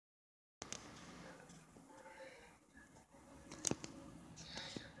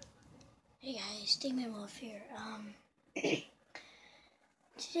Stingman Wolf here.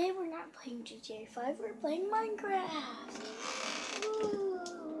 Today we're not playing GTA 5, we're playing Minecraft. Woo.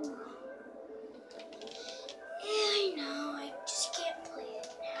 Yeah, I know, I just can't play it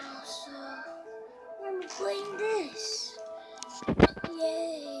now, so I'm playing this.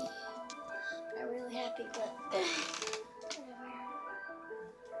 Yay. Not really happy, but whatever.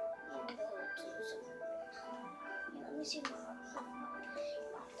 Let me see my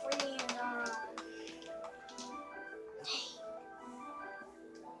friends are on.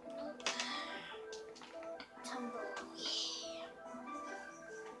 Tumble, yeah.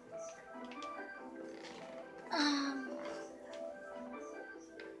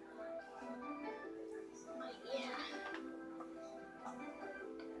 Yeah.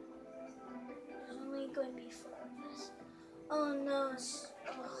 There's only going to be 4 of us. Oh no,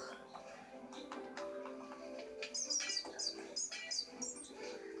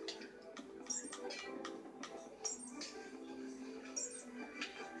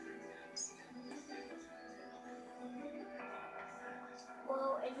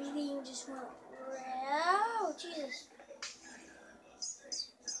 Whoa, everything just went wow, Jesus.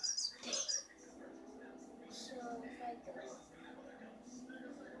 So if I go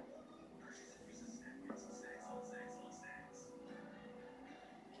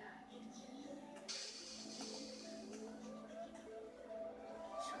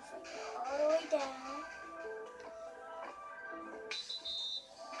all the way down.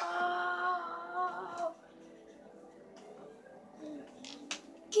 Oh,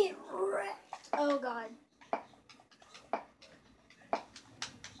 get wrecked. Oh God.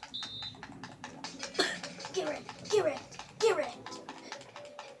 Get wrecked, get wrecked, get wrecked.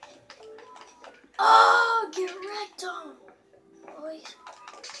 Oh, get wrecked on, boys.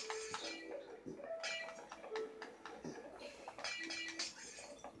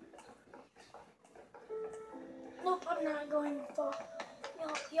 Nope, I'm not going to fall.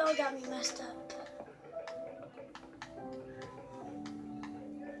 Y'all got me messed up.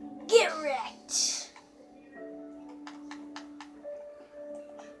 Get wrecked.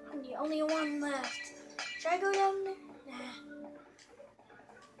 I'm the only one left. Should I go down there? Nah.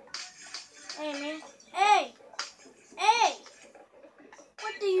 Hey, man. Hey! Hey!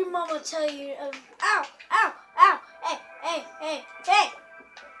 What did your mama tell you? Ow! Ow! Ow! Hey! Hey! Hey! Hey!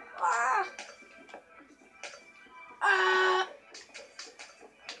 Ah! Ah!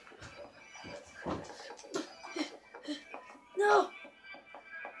 No!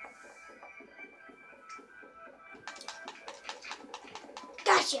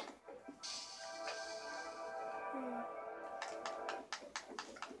 Gotcha!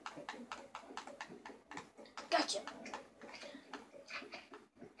 Gotcha!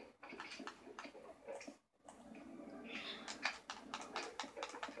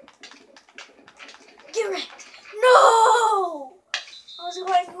 Get wrecked! No! I was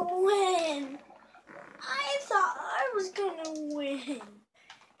going to win. I thought I was gonna win.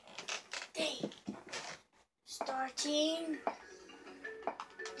 Dang. Starting.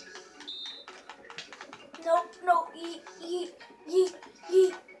 Nope, no, yeet.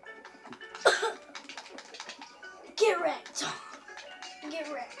 Get wrecked.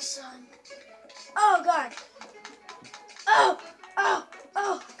 Get wrecked, son. Oh, God. Oh,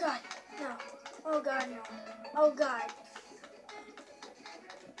 God. No. Oh, God, no. Oh, God.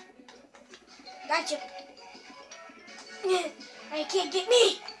 Gotcha. I can't get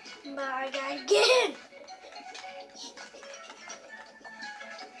me, but I gotta get him.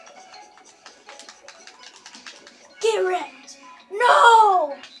 Get wrecked.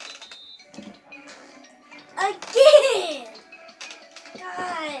 No! Again!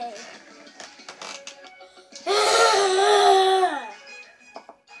 God.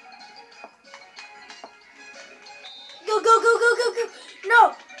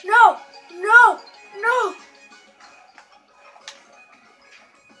 Go. No.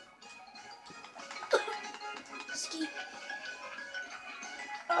 Ski.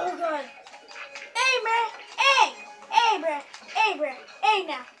 Oh, God. Hey, man. Hey, bro. Hey,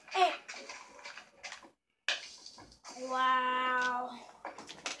 now. Hey. Wow.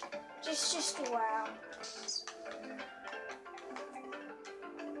 Just wow.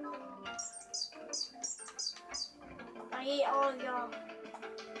 I hate all of y'all.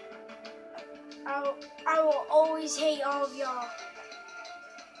 I will always hate all of y'all.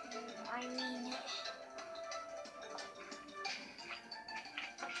 I mean it.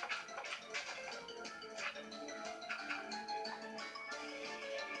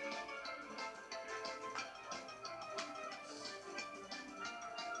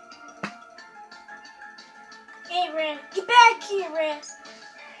 Hey, Ren, get back here, Ren.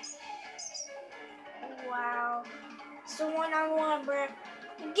 Wow. It's the one-on-one, bro.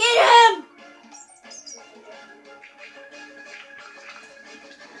 Get him!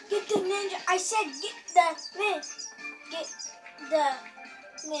 Get the ninja. I said get the ninja. Get the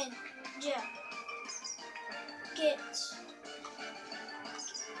ninja. Get.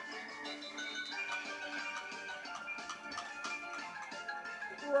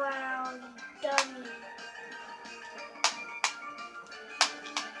 Wow, dummy.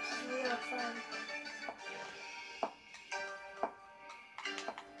 It's real fun.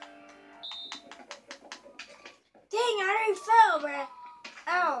 Dang, I already fell, bruh.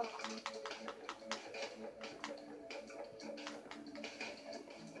 Ow.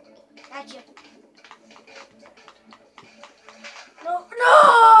 Gotcha. No,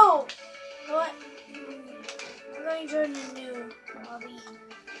 no! You know what? I'm going to join a new lobby.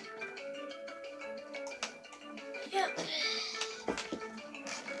 Yep.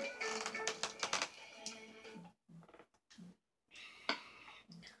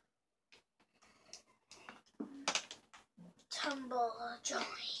 Tumble join.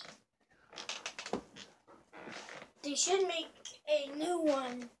 They should make a new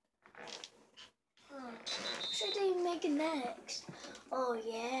one. Should they make it next? Oh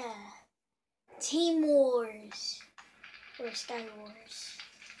yeah. Team Wars. Or Sky Wars.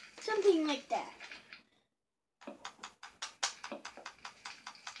 Something like that.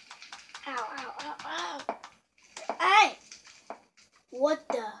 Ow, ow, ow, ow. Hey! What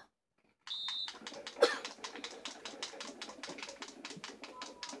the?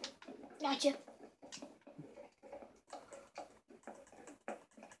 Gotcha.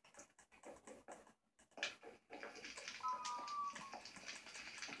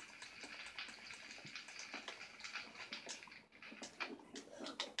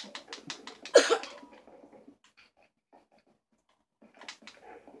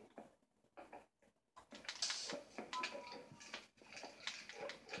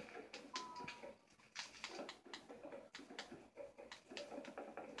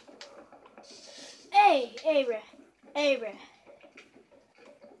 Hey, bruh. Hey, bruh.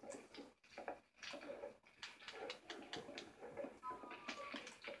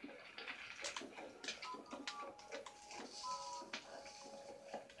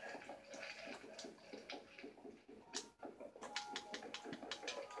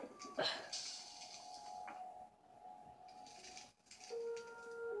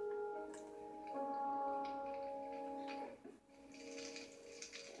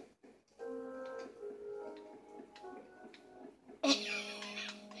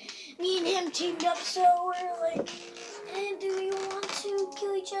 Me and him teamed up, so we're like, do we want to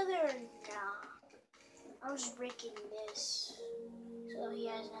kill each other? Nah. I'm just breaking this, so he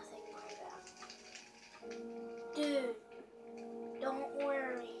has nothing to worry about. Dude, don't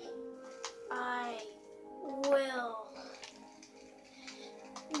worry. I will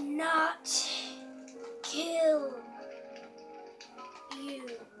not kill you.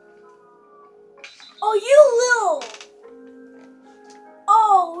 Oh, you little...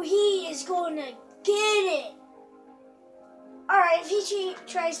 Oh, he is going to get it. Alright, if he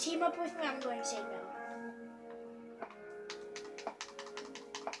tries to team up with me, I'm going to say no.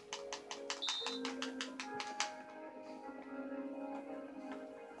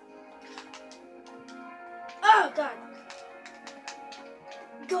 Oh, God.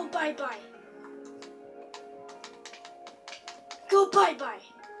 Go bye-bye. Go bye-bye.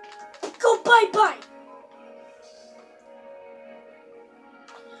 Go bye-bye.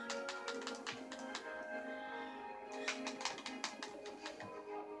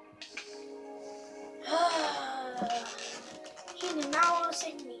 He did not want to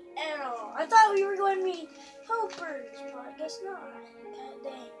save me at all. I thought we were going to be helpers, but I guess not. God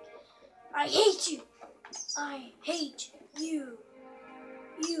dang. I hate you. I hate you.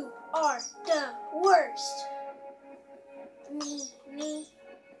 You are the worst. Me,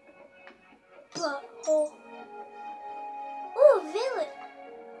 butthole. Ooh, village.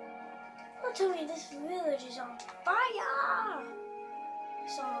 Don't tell me this village is on fire.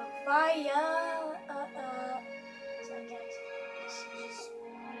 It's on fire. So I guess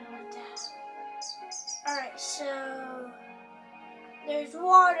like that. Alright, so there's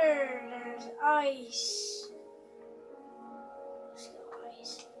water, there's ice. Let's go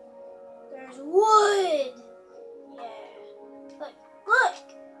ice. There's wood. Yeah. Look!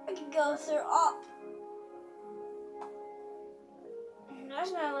 I can go through all.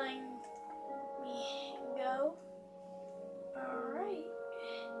 That's not letting me go. Alright.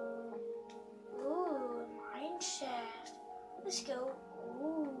 Ooh, mine shaft. Let's go.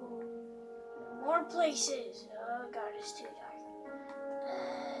 Ooh. More places. Oh god, it's too dark.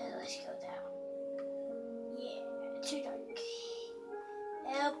 Let's go down. too dark.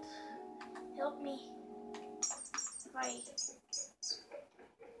 Help. Help me. Right.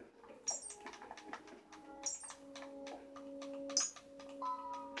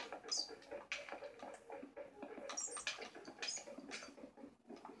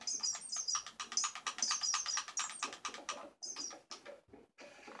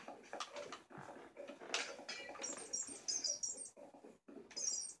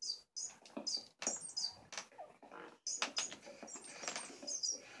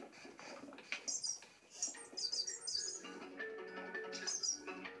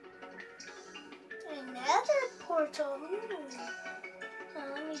 Another portal.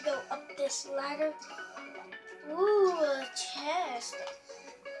 Let me go up this ladder. Ooh, a chest.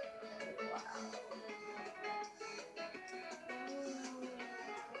 Wow. Ooh.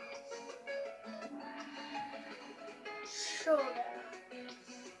 Showdown.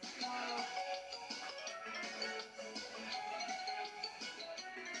 Wow.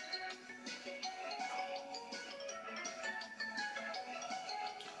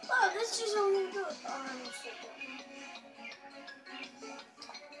 Oh, this is only good. Oh, I'm so good.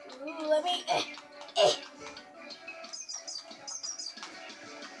 Ooh, let me.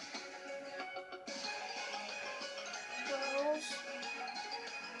 Girls.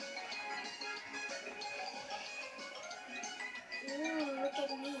 Ooh, look at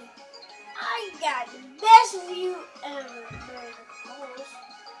me. I got the best view ever. There's the girls.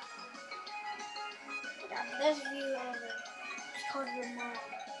 I got the best view ever. It's called your mom.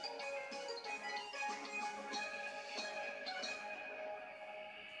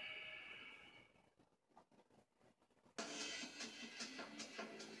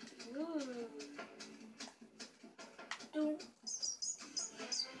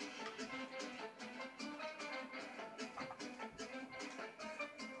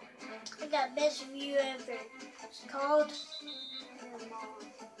 I got best view ever. It's called your mom.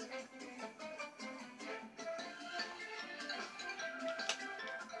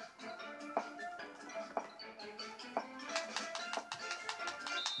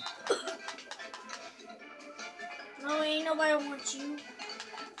 No, ain't nobody wants you.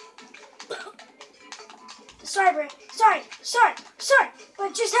 Sorry, bro. Sorry. But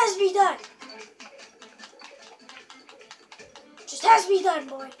it just has to be done. Just has to be done,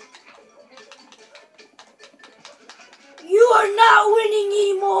 boy. You are not winning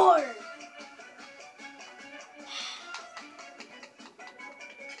anymore.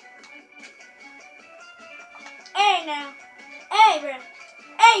 Hey, now. Hey, bro.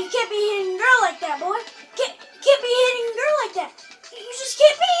 Hey, you can't be hitting a girl like that, boy. Can't be hitting a girl like that. You just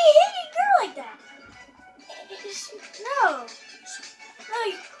can't be hitting a girl like that. No,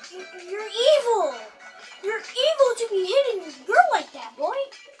 you're evil. You're evil to be hitting a girl like that, boy.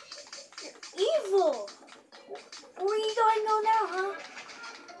 You're evil. Where are you going to go now, huh?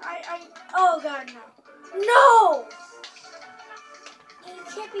 Oh God, no. No! You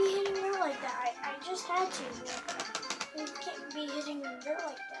can't be hitting a girl like that. I just had to. You can't be hitting a girl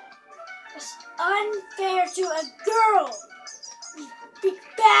like that. It's unfair to a girl. You big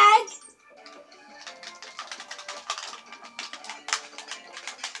bag.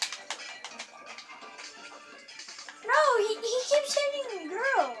 No, he keeps hitting a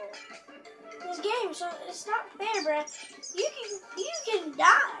girl. This game, so it's not fair, bruh. You can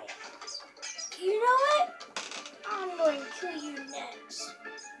die. You know what? I'm going to kill you next.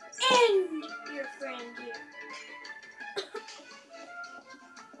 And your friend here.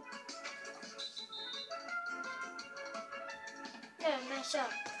 Yeah, nice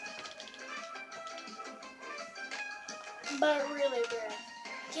shot. But really, bruh,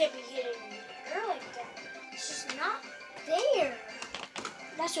 you can't be hitting a girl like that. It's just not fair.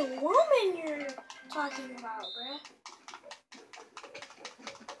 That's a woman you're talking about, bruh.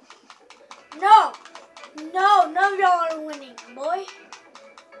 No, y'all are winning, boy.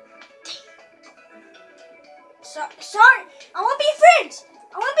 Sorry, I want to be friends.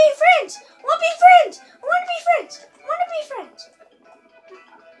 I want to be friends.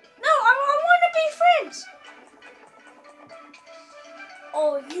 No, I want to be friends.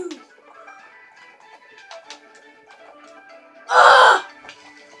 Oh, you. Ah!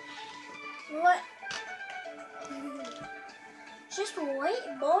 What? Just wait,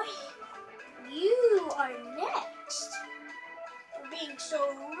 boy. You are next. For being so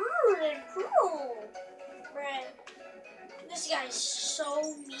rude and cruel. Bruh, this guy's so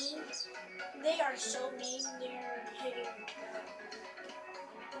mean. They are so mean. They're hitting.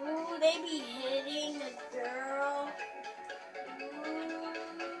 Ooh, they be hitting a girl. Ooh.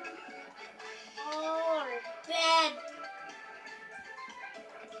 Oh, bad.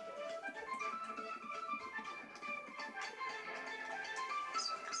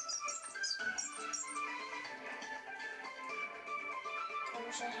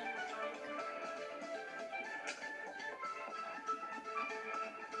 wish I had my time.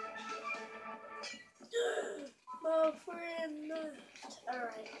 My friend left.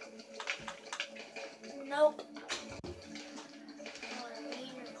 Alright. Nope. Oh,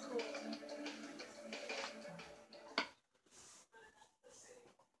 mean or cool.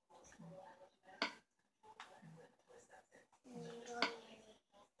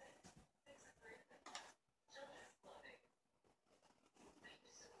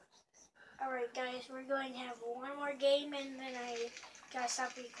 Alright guys, we're going to have one more game and then I gotta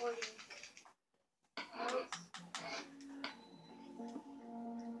stop recording. Nope.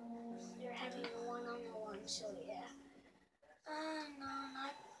 They're having a one-on-one, so yeah. No,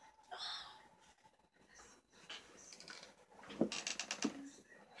 not...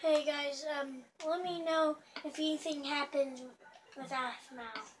 Hey guys, let me know if anything happens with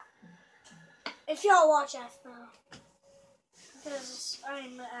Aphmau. If y'all watch Aphmau. Because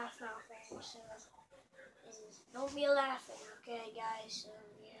I'm an Aphmau fan, so... Don't be laughing, okay guys, so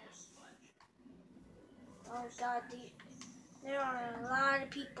yeah. Oh god, there are a lot of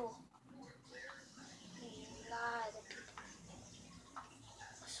people. A lot of people.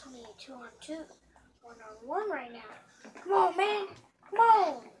 It's only 2-on-2. 1-on-1 right now. Come on, man. Come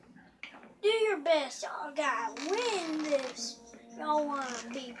on. Do your best. Y'all gotta win this. Y'all wanna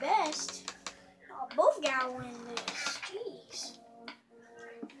be best. Y'all both gotta win this. Jeez.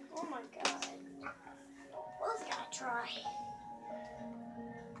 Oh my god. Both gotta try.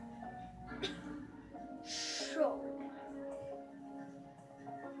 So.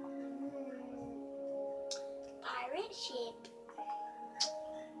 Pirate ship.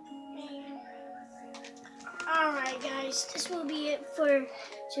 Alright guys, this will be it for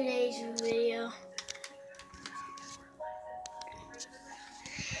today's video.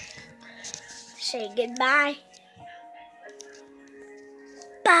 Say goodbye.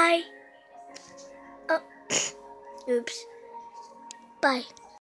 Bye. Oh, oops. Bye.